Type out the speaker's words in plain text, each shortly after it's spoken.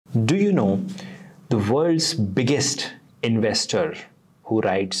Do you know the world's biggest investor who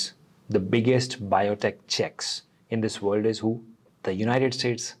writes the biggest biotech checks in this world is who? The United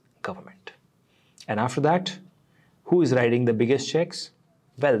States government. And after that, who is writing the biggest checks?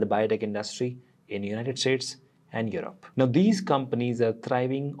 Well, the biotech industry in the United States and Europe. Now, these companies are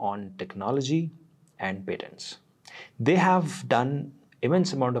thriving on technology and patents. They have done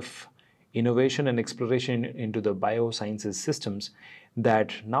immense amount of innovation and exploration into the biosciences systems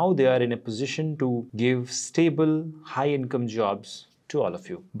that now they are in a position to give stable, high income jobs to all of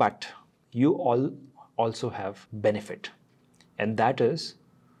you. But you all also have benefit, and that is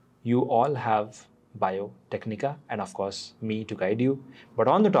you all have Biotechnica and of course me to guide you. But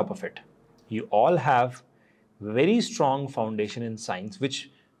on the top of it, you all have very strong foundation in science,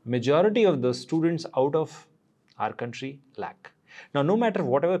 which majority of the students out of our country lack. Now, no matter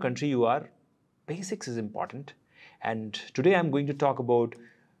whatever country you are, basics is important. And today I'm going to talk about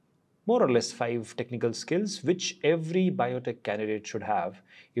more or less 5 technical skills which every biotech candidate should have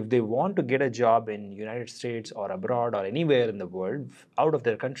if they want to get a job in United States or abroad or anywhere in the world out of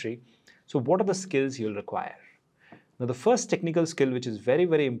their country. So what are the skills you'll require? Now, the first technical skill which is very,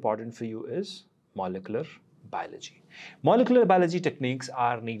 very important for you is molecular biology. Molecular biology techniques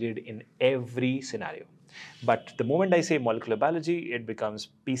are needed in every scenario. But the moment I say molecular biology, it becomes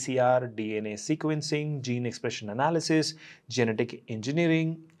PCR, DNA sequencing, gene expression analysis, genetic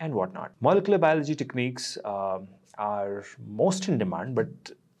engineering, and whatnot. Molecular biology techniques are most in demand, but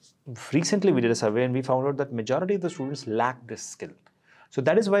recently we did a survey and we found out that majority of the students lack this skill. So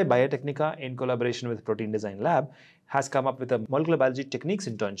that is why Biotechnica, in collaboration with Protein Design Lab, has come up with a molecular biology techniques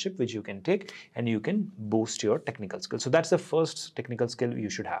internship, which you can take and you can boost your technical skills. So that's the first technical skill you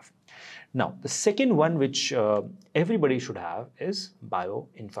should have. Now, the second one, which everybody should have, is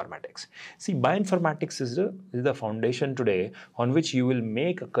bioinformatics. See, bioinformatics is the foundation today on which you will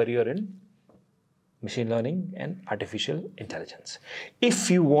make a career in machine learning and artificial intelligence. If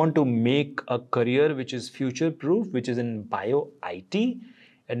you want to make a career which is future proof, which is in bio IT,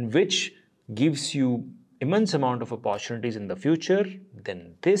 and which gives you immense amount of opportunities in the future,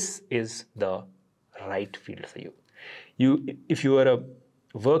 then this is the right field for you. If you are a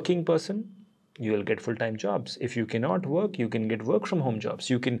working person, you will get full-time jobs. If you cannot work, you can get work from home jobs.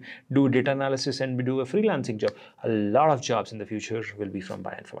 You can do data analysis and do a freelancing job. A lot of jobs in the future will be from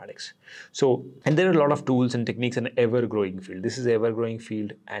bioinformatics. So, and there are a lot of tools and techniques in an ever-growing field. This is an ever-growing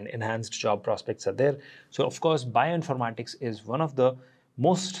field and enhanced job prospects are there. So, of course, bioinformatics is one of the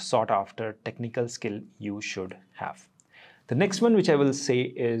most sought-after technical skill you should have. The next one which I will say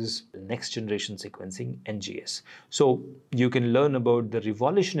is next generation sequencing, NGS. So you can learn about the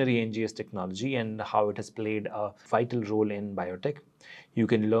revolutionary NGS technology and how it has played a vital role in biotech. You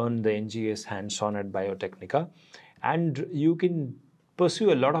can learn the NGS hands-on at Biotechnica, and you can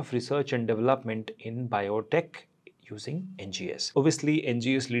pursue a lot of research and development in biotech using NGS. Obviously,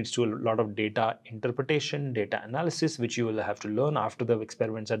 NGS leads to a lot of data interpretation, data analysis, which you will have to learn after the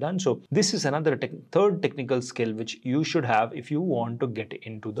experiments are done. So this is another third technical skill which you should have if you want to get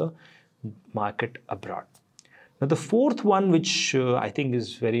into the market abroad. Now, the fourth one, which I think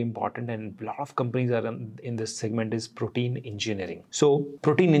is very important and a lot of companies are in this segment, is protein engineering. So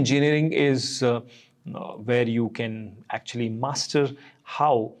protein engineering is where you can actually master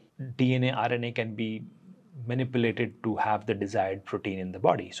how DNA, RNA can be manipulated to have the desired protein in the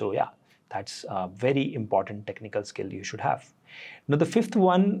body. So yeah, that's a very important technical skill you should have. Now, the fifth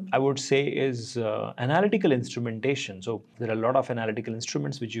one I would say is analytical instrumentation. So there are a lot of analytical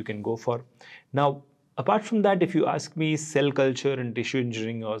instruments which you can go for. Now, apart from that, if you ask me, cell culture and tissue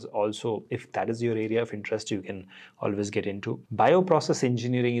engineering is also, if that is your area of interest, you can always get into. Bioprocess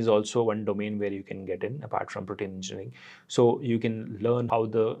engineering is also one domain where you can get in apart from protein engineering. So you can learn how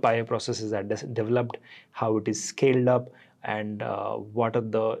the bioprocesses are developed, how it is scaled up, and what are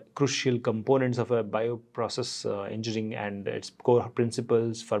the crucial components of a bioprocess engineering and its core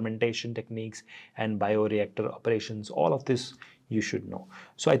principles, fermentation techniques, and bioreactor operations. All of this you should know.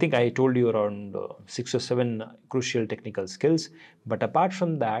 So I think I told you around 6 or 7 crucial technical skills. But apart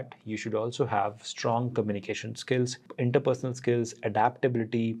from that, you should also have strong communication skills, interpersonal skills,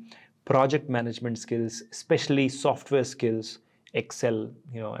 adaptability, project management skills, especially software skills, Excel,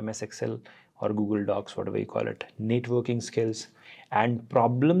 MS Excel or Google Docs, whatever you call it, networking skills, and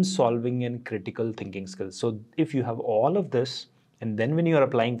problem solving and critical thinking skills. So if you have all of this, and then when you are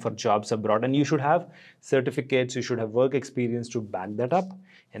applying for jobs abroad, and you should have certificates, you should have work experience to back that up.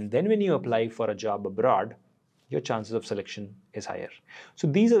 And then when you apply for a job abroad, your chances of selection is higher. So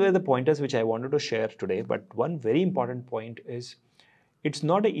these are the pointers which I wanted to share today. But one very important point is It's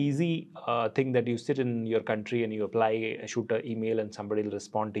not an easy thing that you sit in your country and you apply, shoot an email, and somebody will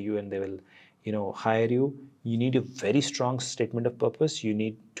respond to you and they will, hire you. You need a very strong statement of purpose. You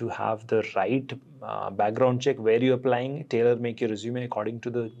need to have the right background check where you're applying, tailor make your resume according to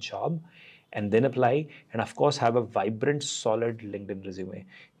the job, and then apply. And of course, have a vibrant, solid LinkedIn resume.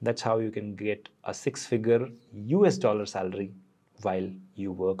 That's how you can get a six-figure US dollar salary while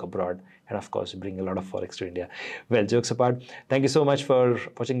you work abroad, and of course bring a lot of forex to India. Well, jokes apart, thank you so much for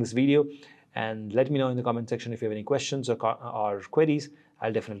watching this video, and let me know in the comment section if you have any questions or queries.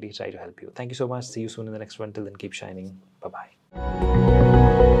 I'll definitely try to help you. Thank you so much. See you soon in the next one. Till then, keep shining. Bye-bye.